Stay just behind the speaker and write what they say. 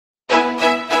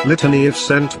Litany of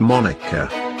Saint Monica.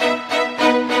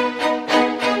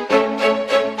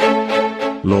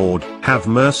 Lord, have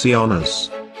mercy on us.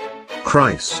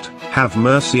 Christ, have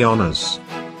mercy on us.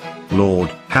 Lord,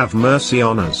 have mercy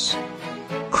on us.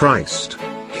 Christ,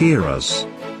 hear us.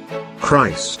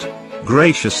 Christ,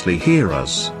 graciously hear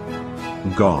us.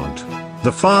 God,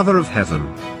 the Father of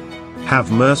heaven,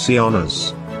 have mercy on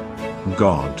us.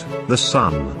 God, the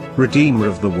Son, Redeemer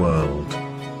of the world,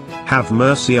 have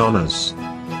mercy on us.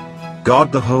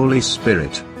 God the Holy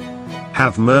Spirit,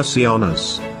 have mercy on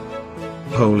us.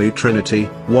 Holy Trinity,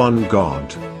 one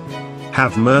God,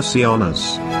 have mercy on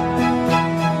us.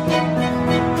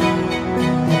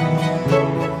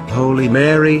 Holy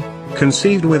Mary,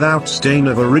 conceived without stain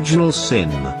of original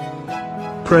sin,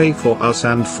 pray for us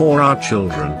and for our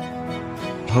children.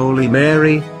 Holy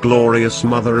Mary, glorious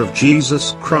Mother of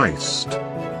Jesus Christ,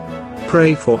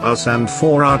 pray for us and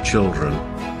for our children.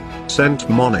 Saint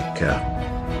Monica,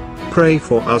 pray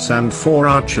for us and for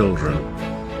our children.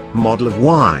 Model of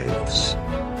wives,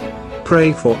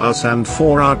 pray for us and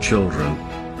for our children.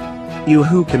 You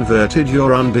who converted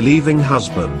your unbelieving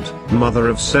husband, Mother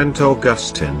of St.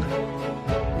 Augustine,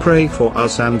 pray for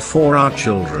us and for our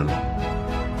children.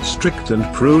 Strict and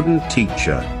prudent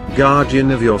teacher,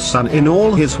 guardian of your Son in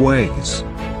all his ways,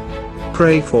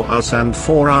 pray for us and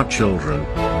for our children.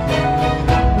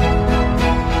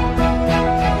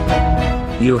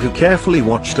 You who carefully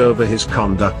watched over his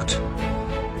conduct,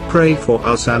 pray for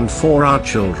us and for our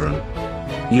children.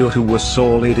 You who were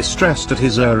sorely distressed at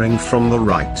his erring from the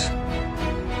right,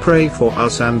 pray for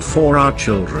us and for our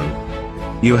children.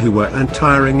 You who were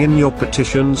untiring in your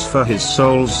petitions for his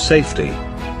soul's safety,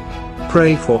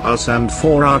 pray for us and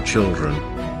for our children.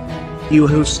 You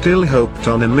who still hoped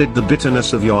on amid the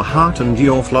bitterness of your heart and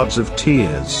your floods of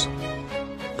tears,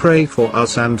 pray for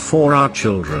us and for our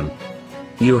children.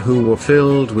 You who were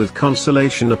filled with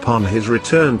consolation upon his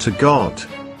return to God,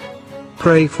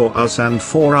 pray for us and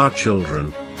for our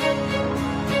children.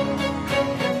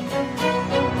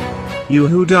 You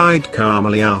who died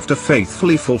calmly after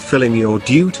faithfully fulfilling your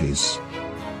duties,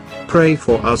 pray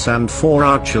for us and for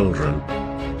our children.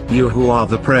 You who are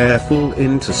the prayerful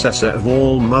intercessor of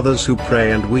all mothers who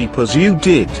pray and weep as you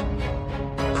did,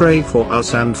 pray for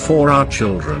us and for our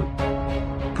children.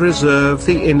 Preserve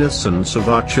the innocence of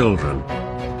our children,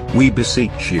 we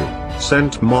beseech you,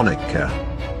 Saint Monica.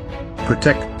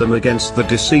 Protect them against the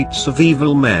deceits of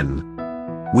evil men,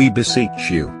 we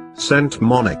beseech you, Saint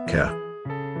Monica.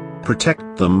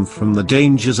 Protect them from the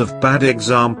dangers of bad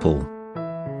example,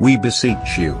 we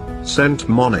beseech you, Saint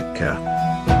Monica.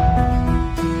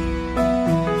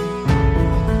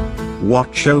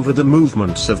 Watch over the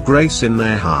movements of grace in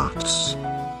their hearts.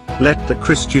 Let the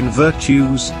Christian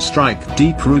virtues strike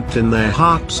deep root in their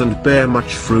hearts and bear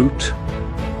much fruit.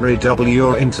 Redouble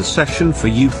your intercession for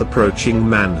youth approaching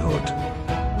manhood.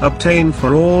 Obtain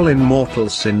for all in mortal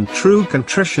sin true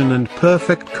contrition and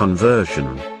perfect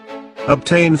conversion.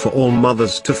 Obtain for all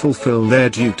mothers to fulfill their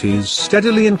duties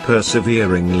steadily and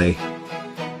perseveringly.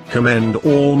 Commend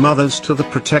all mothers to the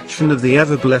protection of the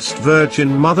ever-blessed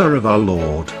Virgin Mother of our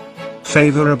Lord.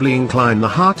 Favorably incline the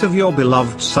heart of your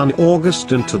beloved son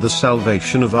Augustine to the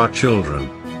salvation of our children.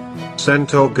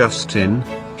 Saint Augustine,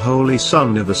 holy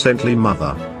son of a saintly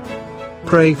mother,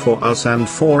 pray for us and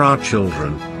for our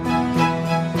children.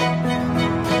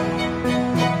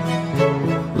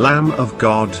 Lamb of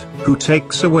God, who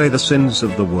takes away the sins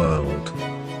of the world,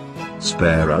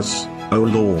 spare us, O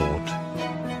Lord.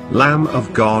 Lamb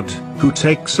of God, who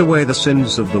takes away the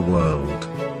sins of the world,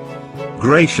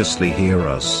 graciously hear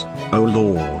us, O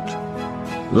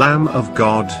Lord. Lamb of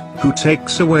God, who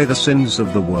takes away the sins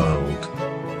of the world,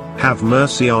 have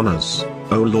mercy on us,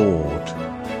 O Lord.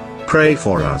 Pray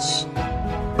for us,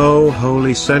 O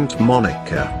holy Saint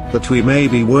Monica, that we may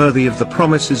be worthy of the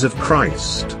promises of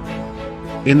Christ.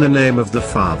 In the name of the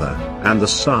Father, and the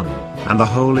Son, and the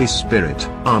Holy Spirit,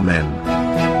 Amen.